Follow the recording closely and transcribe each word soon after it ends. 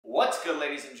What's good,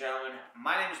 ladies and gentlemen?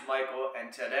 My name is Michael,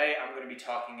 and today I'm going to be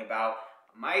talking about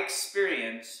my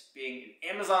experience being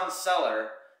an Amazon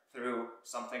seller through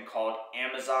something called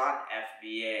Amazon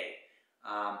FBA.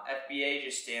 FBA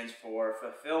just stands for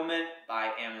Fulfillment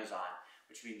by Amazon,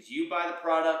 which means you buy the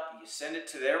product, you send it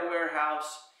to their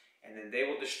warehouse, and then they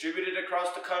will distribute it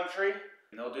across the country,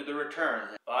 and they'll do the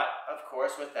returns. But, of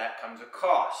course, with that comes a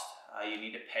cost. You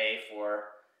need to pay for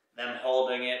them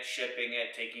holding it, shipping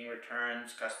it, taking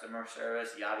returns, customer service,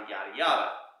 yada, yada,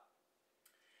 yada.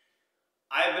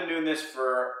 I've been doing this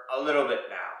for a little bit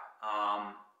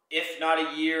now. If not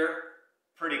a year,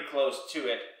 pretty close to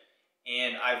it.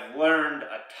 And I've learned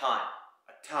a ton.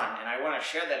 And I want to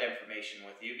share that information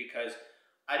with you because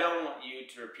I don't want you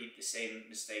to repeat the same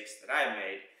mistakes that I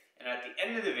made. And at the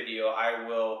end of the video, I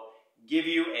will give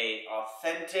you an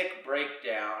authentic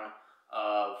breakdown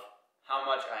of how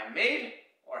much I made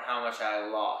or how much I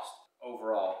lost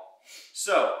overall.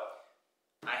 So,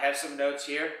 I have some notes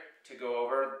here to go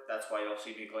over. That's why you'll see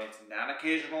me glancing down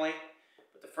occasionally.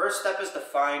 But the first step is to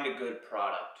find a good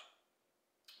product.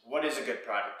 What is a good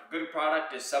product? A good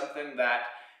product is something that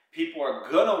people are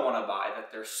gonna wanna buy,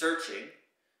 that they're searching,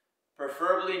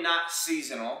 preferably not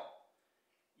seasonal.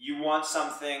 You want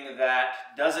something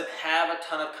that doesn't have a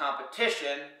ton of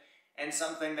competition and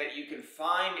something that you can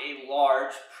find a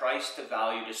large price to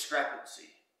value discrepancy.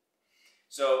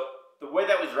 So the way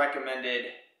that was recommended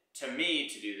to me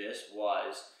to do this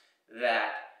was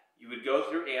that you would go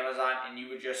through Amazon and you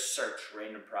would just search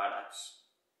random products.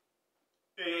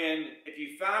 And if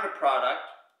you found a product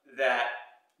that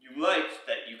you liked,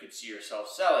 that you could see yourself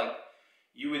selling,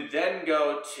 you would then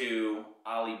go to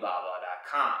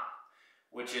Alibaba.com,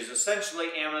 which is essentially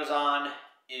Amazon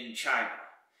in China.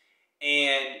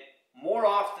 And more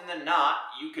often than not,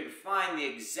 you can find the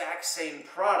exact same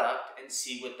product and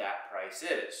see what that price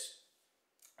is.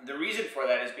 And the reason for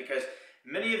that is because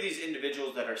many of these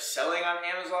individuals that are selling on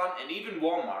Amazon and even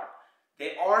Walmart,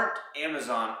 they aren't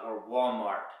Amazon or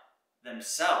Walmart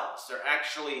themselves. They're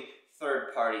actually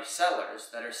third-party sellers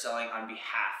that are selling on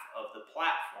behalf of the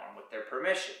platform with their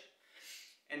permission.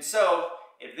 And so,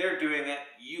 if they're doing it,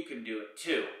 you can do it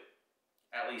too.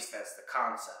 At least that's the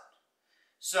concept.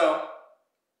 So,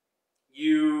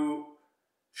 you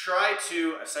try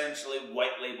to essentially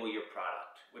white label your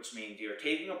product, which means you're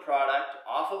taking a product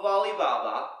off of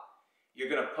Alibaba, you're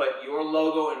going to put your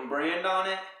logo and brand on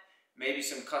it, maybe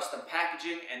some custom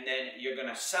packaging, and then you're going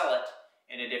to sell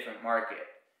it in a different market.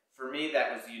 For me,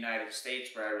 that was the United States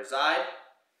where I reside.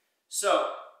 So,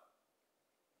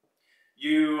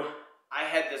 I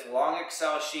had this long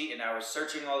Excel sheet and I was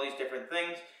searching all these different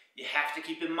things. You have to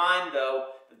keep in mind though,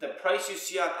 that the price you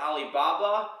see on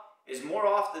Alibaba is more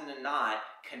often than not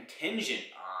contingent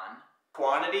on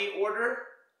quantity order.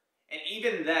 And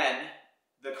even then,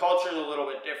 the culture is a little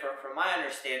bit different from my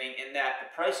understanding in that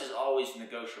the price is always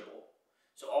negotiable.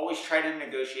 So always try to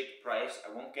negotiate the price.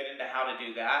 I won't get into how to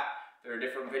do that. There are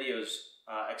different videos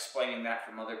explaining that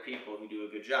from other people who do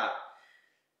a good job.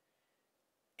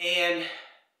 And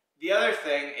the other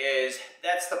thing is,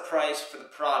 that's the price for the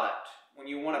product. When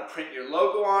you want to print your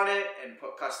logo on it and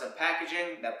put custom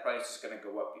packaging, that price is going to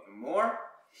go up even more.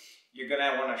 You're going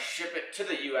to want to ship it to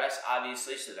the US,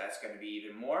 obviously, so that's going to be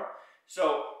even more.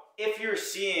 So if you're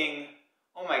seeing,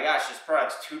 oh my gosh, this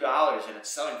product's $2 and it's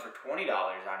selling for $20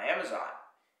 on Amazon,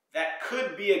 that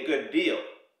could be a good deal.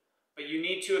 But you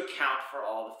need to account for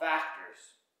all the factors.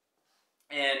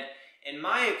 And in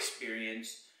my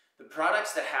experience, the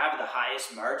products that have the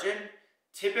highest margin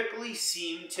typically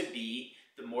seem to be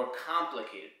the more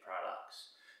complicated products.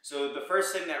 So the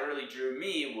first thing that really drew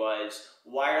me was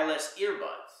wireless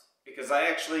earbuds, because I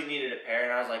actually needed a pair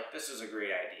and I was like, this is a great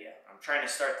idea. I'm trying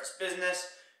to start this business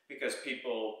because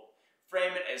people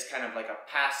frame it as kind of like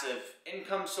a passive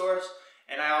income source,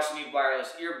 and I also need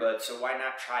wireless earbuds, so why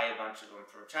not try a bunch of them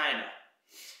from China?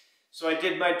 So I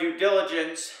did my due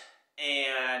diligence,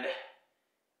 and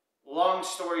long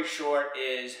story short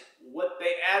is what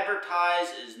they advertise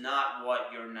is not what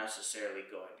you're necessarily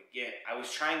going to get. I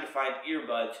was trying to find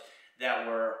earbuds that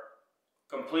were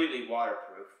completely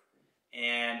waterproof,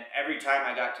 and every time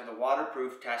I got to the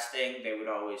waterproof testing, they would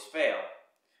always fail.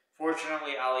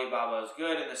 Fortunately, Alibaba is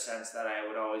good in the sense that I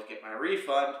would always get my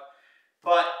refund,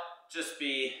 but just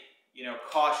be,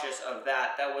 cautious of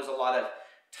that. That was a lot of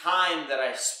time that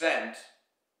I spent,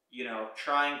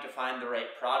 trying to find the right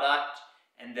product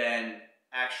and then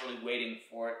actually waiting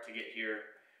for it to get here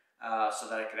so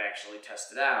that I could actually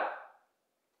test it out.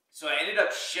 So I ended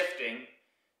up shifting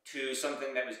to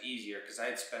something that was easier because I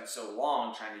had spent so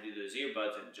long trying to do those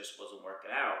earbuds and it just wasn't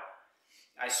working out.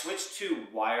 I switched to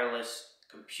wireless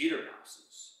computer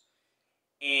mouses.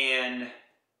 And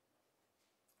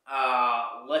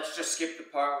let's just skip the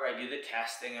part where I do the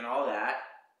testing and all that.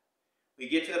 We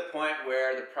get to the point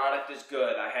where the product is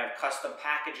good. I have custom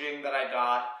packaging that I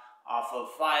got off of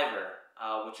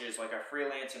Fiverr, which is like a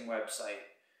freelancing website,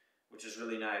 which is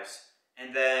really nice.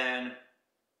 And then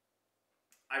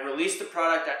I released the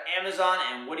product at Amazon,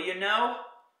 and what do you know?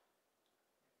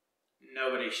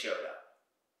 Nobody showed up.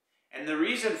 And the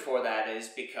reason for that is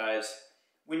because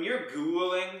when you're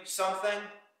Googling something,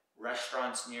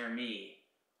 restaurants near me,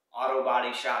 auto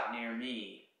body shop near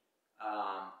me,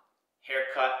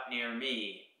 haircut near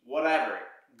me, whatever,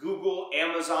 Google,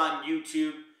 Amazon,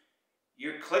 YouTube,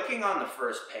 you're clicking on the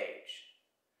first page.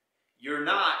 You're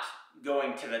not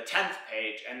going to the 10th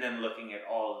page and then looking at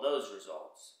all of those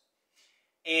results.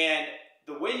 And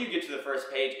the way you get to the first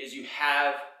page is you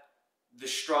have the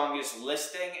strongest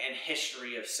listing and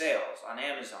history of sales on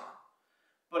Amazon.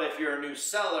 But if you're a new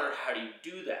seller, how do you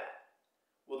do that?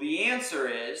 Well, the answer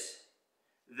is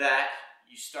that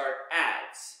you start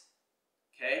ads,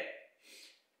 okay?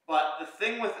 But the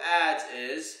thing with ads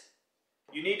is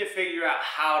you need to figure out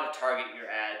how to target your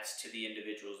ads to the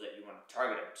individuals that you want to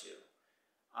target them to.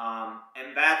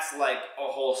 And that's like a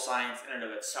whole science in and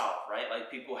of itself, right?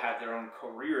 Like people have their own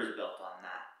careers built on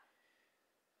that.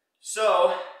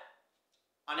 So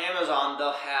on Amazon,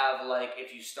 they'll have like,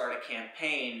 if you start a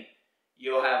campaign,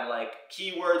 you'll have like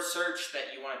keyword search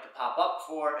that you want it to pop up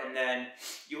for, and then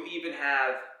you'll even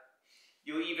have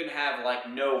like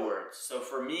no words. So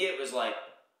for me, it was like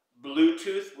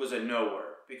Bluetooth was a no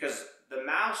word because the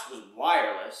mouse was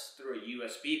wireless through a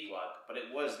USB plug, but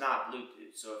it was not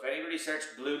Bluetooth. So if anybody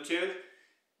searched Bluetooth,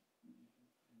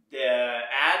 the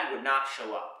ad would not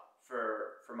show up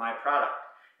for my product.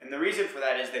 And the reason for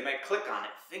that is they might click on it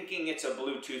thinking it's a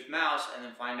Bluetooth mouse and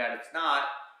then find out it's not,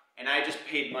 and I just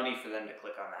paid money for them to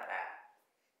click on that ad.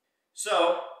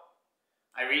 So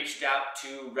I reached out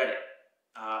to Reddit.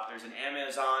 There's an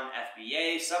Amazon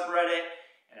FBA subreddit,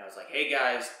 and I was like, hey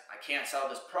guys, I can't sell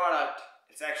this product.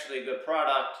 It's actually a good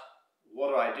product. What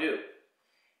do I do?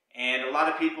 And a lot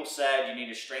of people said you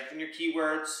need to strengthen your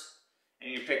keywords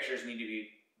and your pictures need to be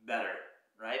better,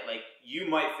 right? Like you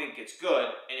might think it's good,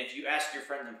 and if you ask your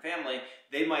friends and family,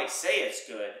 they might say it's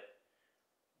good.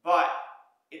 But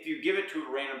if you give it to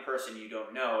a random person you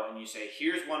don't know and you say,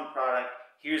 here's one product,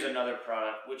 here's another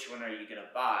product, which one are you going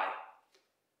to buy?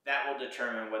 That will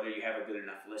determine whether you have a good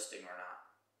enough listing or not.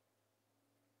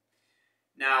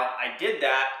 Now, I did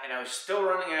that, and I was still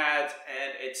running ads,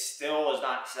 and it still was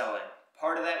not selling.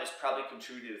 Part of that was probably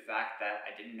contributed to the fact that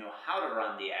I didn't know how to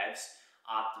run the ads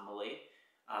optimally,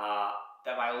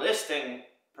 that my listing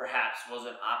perhaps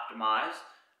wasn't optimized,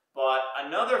 but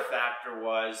another factor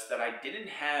was that I didn't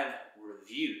have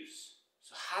reviews.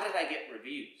 So how did I get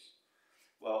reviews?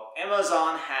 Well,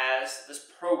 Amazon has this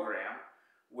program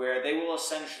where they will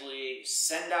essentially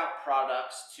send out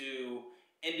products to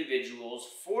individuals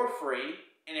for free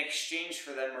in exchange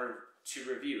for them to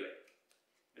review it.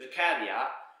 There's a caveat,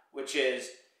 which is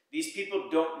these people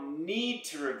don't need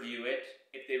to review it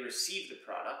if they receive the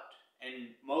product, and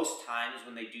most times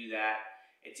when they do that,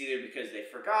 it's either because they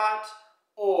forgot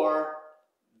or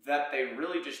that they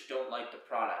really just don't like the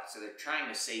product, so they're trying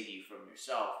to save you from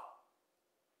yourself.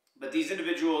 But these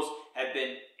individuals have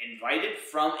been invited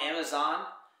from Amazon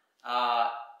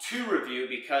to review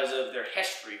because of their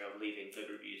history of leaving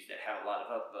good reviews that have a lot of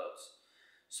upvotes.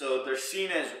 So they're seen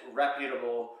as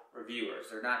reputable reviewers.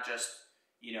 They're not just,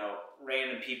 you know,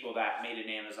 random people that made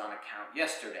an Amazon account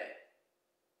yesterday.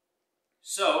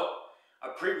 So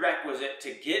a prerequisite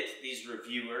to get these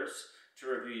reviewers to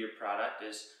review your product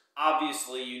is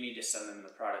obviously you need to send them the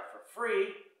product for free,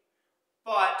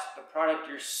 but the product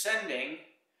you're sending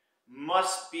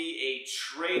must be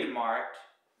a trademarked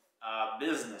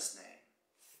business name.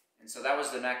 And so that was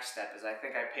the next step, is I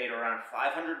think I paid around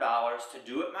 $500 to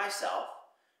do it myself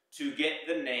to get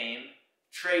the name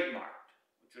trademarked,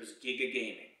 which was Giga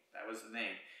Gaming. That was the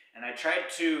name. And I tried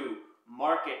to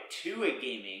market to a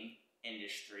gaming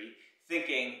industry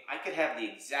thinking I could have the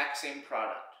exact same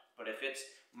product, but if it's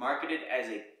marketed as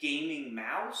a gaming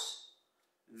mouse,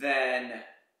 then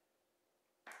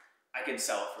I can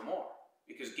sell it for more,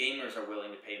 because gamers are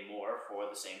willing to pay more for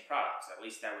the same products. At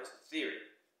least that was the theory.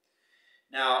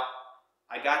 Now,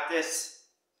 I got this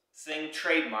thing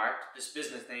trademarked, this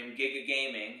business name, Giga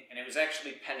Gaming, and it was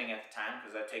actually pending at the time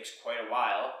because that takes quite a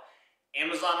while.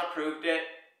 Amazon approved it.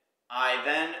 I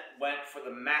then went for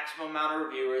the maximum amount of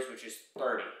reviewers, which is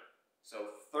 30. So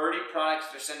 30 products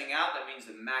they're sending out, that means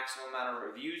the maximum amount of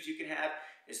reviews you can have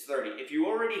is 30. If you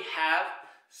already have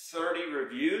 30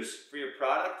 reviews for your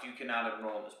product, you cannot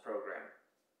enroll in this program.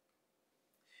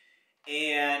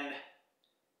 And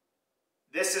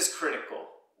this is critical,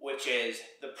 which which is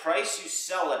the price you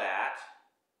sell it at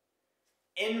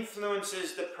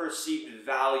influences the perceived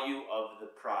value of the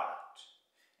product.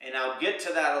 And I'll get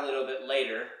to that a little bit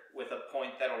later with a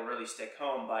point that'll really stick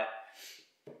home, but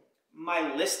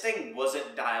my listing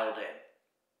wasn't dialed in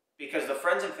because the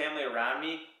friends and family around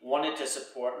me wanted to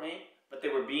support me, but they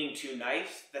were being too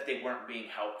nice that they weren't being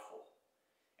helpful.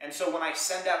 And so when I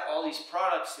send out all these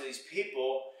products to these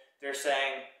people, they're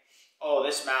saying, oh,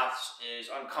 this mouse is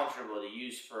uncomfortable to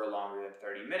use for longer than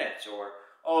 30 minutes, or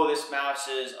oh, this mouse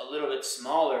is a little bit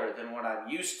smaller than what I'm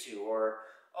used to, or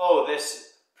oh,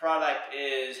 this product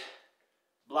is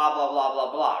blah, blah, blah,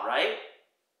 blah, blah, right?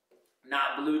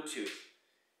 Not Bluetooth.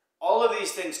 All of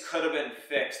these things could have been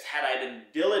fixed had I been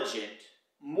diligent,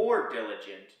 more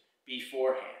diligent,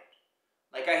 beforehand.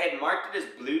 Like I had marked it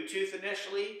as Bluetooth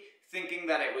initially, thinking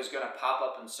that it was going to pop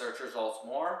up in search results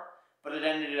more, but it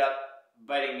ended up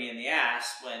biting me in the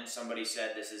ass when somebody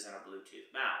said this isn't a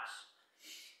Bluetooth mouse.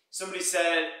 Somebody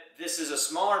said this is a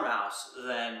smaller mouse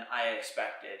than I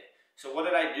expected. So what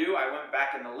did I do? I went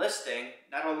back in the listing.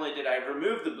 Not only did I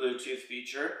remove the Bluetooth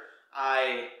feature,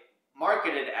 I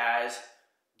marketed as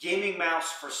gaming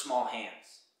mouse for small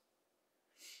hands.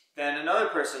 Then another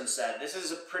person said this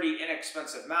is a pretty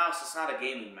inexpensive mouse. It's not a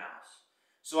gaming mouse.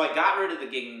 So I got rid of the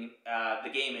gaming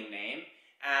name,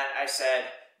 and I said,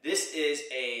 this is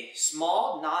a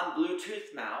small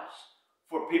non-Bluetooth mouse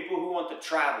for people who want to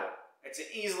travel. It's an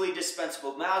easily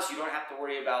dispensable mouse. You don't have to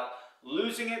worry about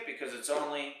losing it because it's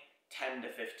only $10 to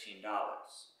 $15.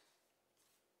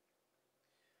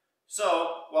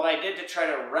 So what I did to try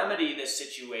to remedy this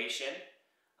situation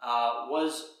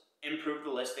was improve the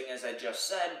listing, as I just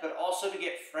said, but also to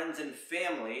get friends and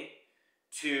family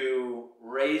to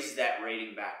raise that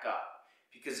rating back up.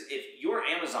 Because if your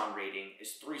Amazon rating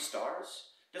is 3 stars,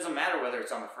 doesn't matter whether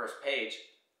it's on the first page,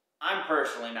 I'm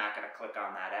personally not going to click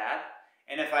on that ad.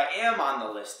 And if I am on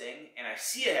the listing and I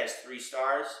see it has 3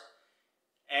 stars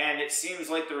and it seems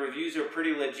like the reviews are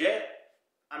pretty legit,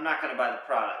 I'm not going to buy the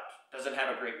product. It doesn't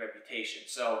have a great reputation.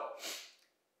 So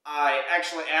I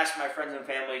actually asked my friends and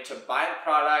family to buy the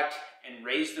product and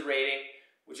raise the rating,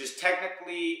 which is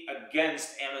technically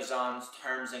against Amazon's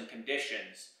terms and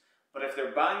conditions. But if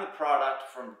they're buying the product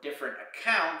from different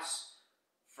accounts,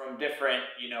 from different,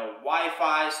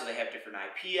 Wi-Fi, so they have different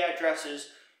IP addresses,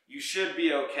 you should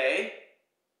be okay.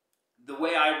 The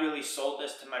way I really sold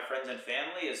this to my friends and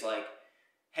family is like,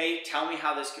 hey, tell me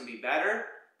how this can be better,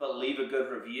 but leave a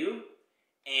good review,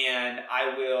 and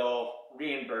I will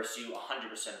reimburse you 100%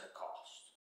 of the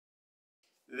cost.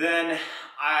 Then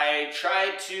I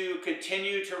tried to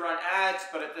continue to run ads,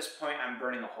 but at this point I'm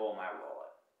burning a hole in my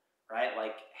wallet, right?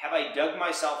 Like, have I dug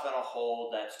myself in a hole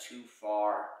that's too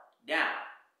far down?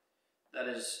 That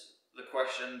is the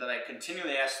question that I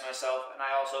continually ask myself, and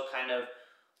I also kind of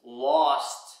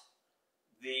lost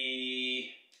the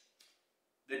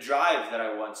drive that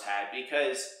I once had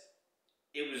because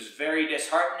it was very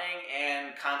disheartening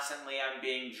and constantly I'm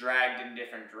being dragged in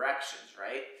different directions,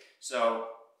 right? So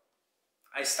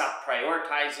I stopped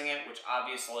prioritizing it, which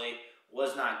obviously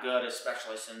was not good,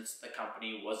 especially since the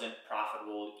company wasn't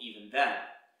profitable even then.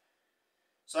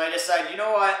 So I decided, you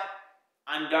know what?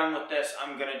 I'm done with this.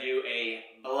 I'm going to do a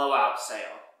blowout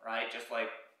sale, right? Just like,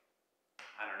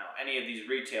 I don't know, any of these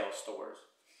retail stores.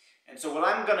 And so what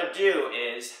I'm going to do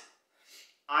is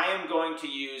I am going to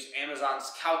use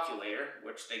Amazon's calculator,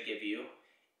 which they give you,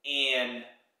 and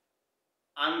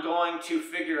I'm going to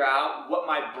figure out what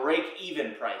my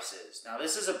break-even price is. Now,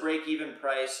 this is a break-even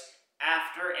price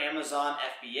after Amazon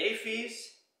FBA fees,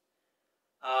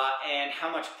 and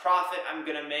how much profit I'm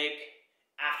going to make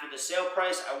after the sale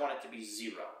price. I want it to be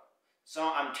 0.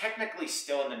 So I'm technically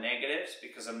still in the negatives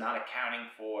because I'm not accounting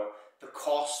for the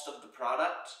cost of the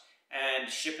product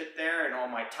and ship it there and all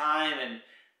my time, and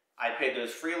I paid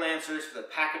those freelancers for the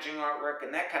packaging artwork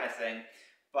and that kind of thing.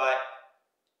 But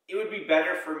it would be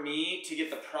better for me to get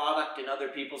the product in other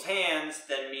people's hands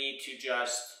than me to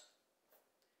just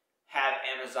have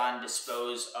Amazon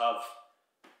dispose of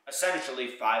essentially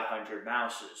 500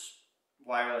 mouses,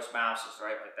 wireless mouses,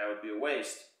 right? Like, that would be a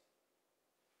waste.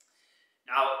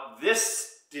 Now,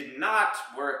 this did not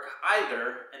work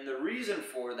either, and the reason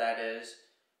for that is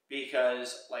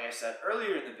because, like I said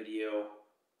earlier in the video,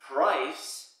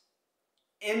 price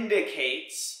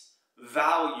indicates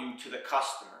value to the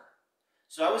customer.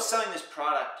 So I was selling this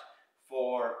product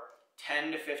for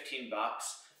 10 to 15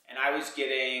 bucks, and I was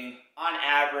getting, on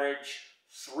average,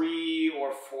 3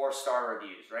 or 4 star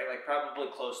reviews, right? Like, probably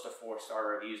close to 4-star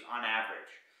reviews on average,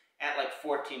 at like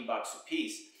 14 bucks a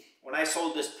piece. When I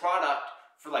sold this product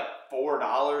for like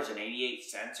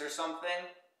 $4.88 or something,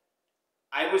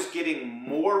 I was getting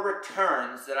more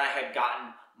returns than I had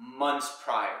gotten months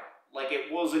prior. Like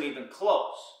it wasn't even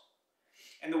close.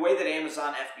 And the way that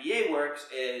Amazon FBA works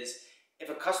is if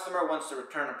a customer wants to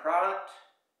return a product,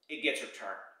 it gets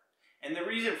returned. And the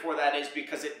reason for that is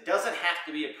because it doesn't have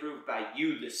to be approved by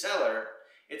you, the seller.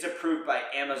 It's approved by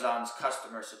Amazon's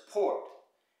customer support.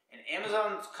 And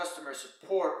Amazon's customer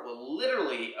support will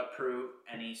literally approve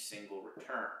any single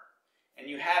return. And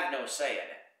you have no say in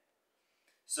it.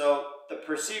 So the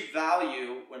perceived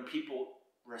value when people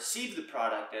receive the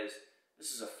product is,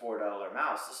 this is a $4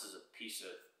 mouse, this is a piece of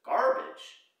garbage.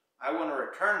 I want to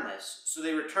return this. So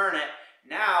they return it.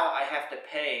 Now I have to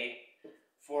pay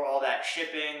for all that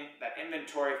shipping, that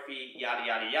inventory fee, yada,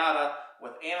 yada, yada.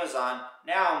 With Amazon,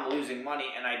 now I'm losing money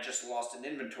and I just lost an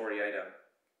inventory item.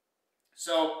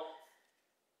 So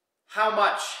how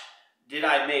much did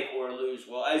I make or lose?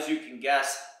 Well, as you can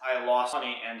guess, I lost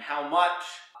money. And how much?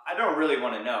 I don't really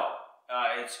want to know.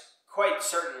 It's quite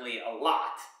certainly a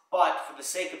lot. But for the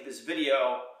sake of this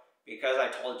video, because I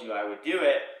told you I would do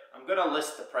it, I'm going to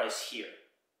list the price here.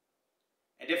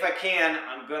 And if I can,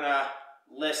 I'm going to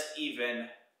list even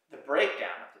the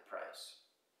breakdown of the price.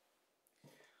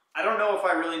 I don't know if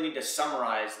I really need to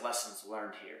summarize lessons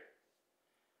learned here,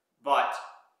 but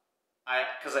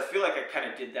because I feel like I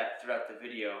kind of did that throughout the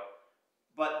video.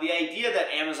 But the idea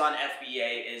that Amazon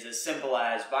FBA is as simple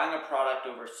as buying a product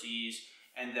overseas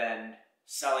and then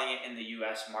selling it in the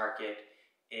US market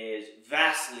is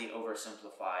vastly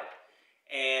oversimplified.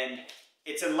 And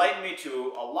it's enlightened me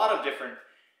to a lot of different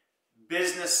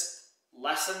business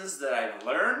lessons that I've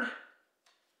learned.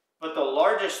 But the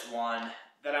largest one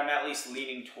that I'm at least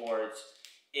leaning towards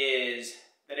is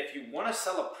that if you want to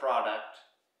sell a product,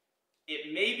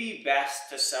 it may be best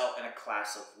to sell in a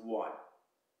class of one.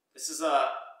 This is a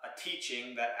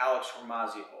teaching that Alex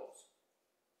Hormozzi holds,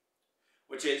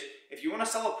 which is if you want to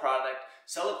sell a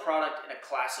product in a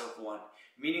class of one,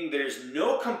 meaning there's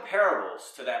no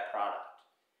comparables to that product.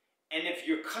 And if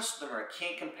your customer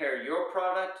can't compare your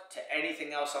product to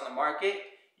anything else on the market,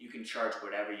 you can charge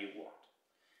whatever you want.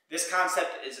 This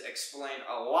concept is explained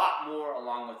a lot more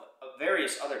along with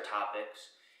various other topics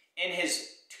in his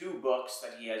 2 books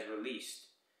that he has released.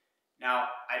 Now,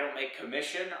 I don't make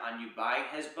commission on you buying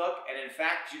his book, and in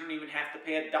fact, you don't even have to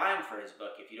pay a dime for his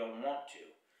book if you don't want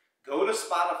to. Go to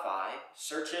Spotify,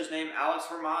 search his name, Alex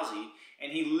Hormozzi,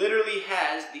 and he literally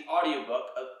has the audiobook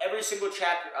of every single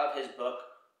chapter of his book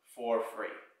for free.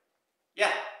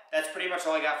 Yeah, that's pretty much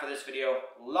all I got for this video.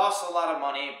 Lost a lot of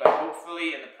money, but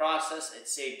hopefully in the process it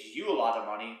saved you a lot of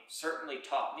money. Certainly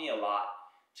taught me a lot.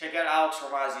 Check out Alex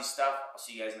Hormozzi's stuff. I'll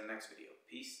see you guys in the next video.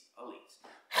 Peace. Ali.